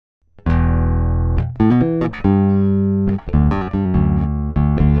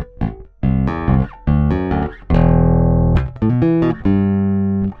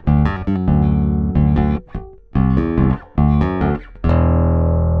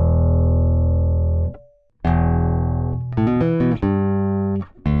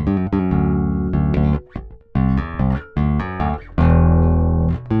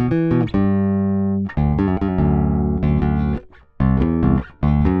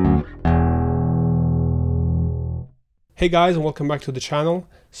Hey guys, and welcome back to the channel.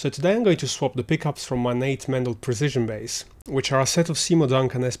 So today I'm going to swap the pickups from my Nate Mendel Precision bass, which are a set of Seymour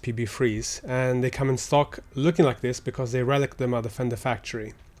Duncan SPB-3s, and they come in stock looking like this because they relic them at the Fender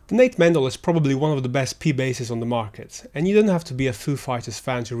factory. The Nate Mendel is probably one of the best P basses on the market, and you don't have to be a Foo Fighters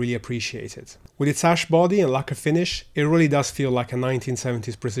fan to really appreciate it. With its ash body and lacquer finish, it really does feel like a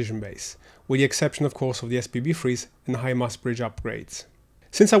 1970s precision bass, with the exception of course of the SPB-3s and high mass bridge upgrades.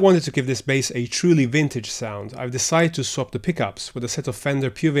 Since I wanted to give this bass a truly vintage sound, I've decided to swap the pickups with a set of Fender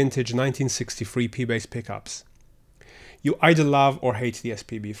Pure Vintage 1963 P-Bass pickups. You either love or hate the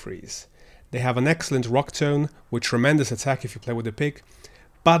SPB-3s. They have an excellent rock tone, with tremendous attack if you play with the pick,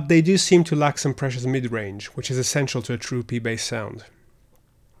 but they do seem to lack some precious mid-range, which is essential to a true P-Bass sound.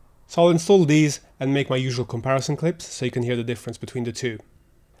 So I'll install these and make my usual comparison clips so you can hear the difference between the two.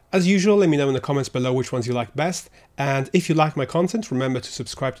 As usual, let me know in the comments below which ones you like best, and if you like my content, remember to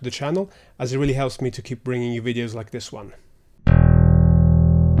subscribe to the channel, as it really helps me to keep bringing you videos like this one.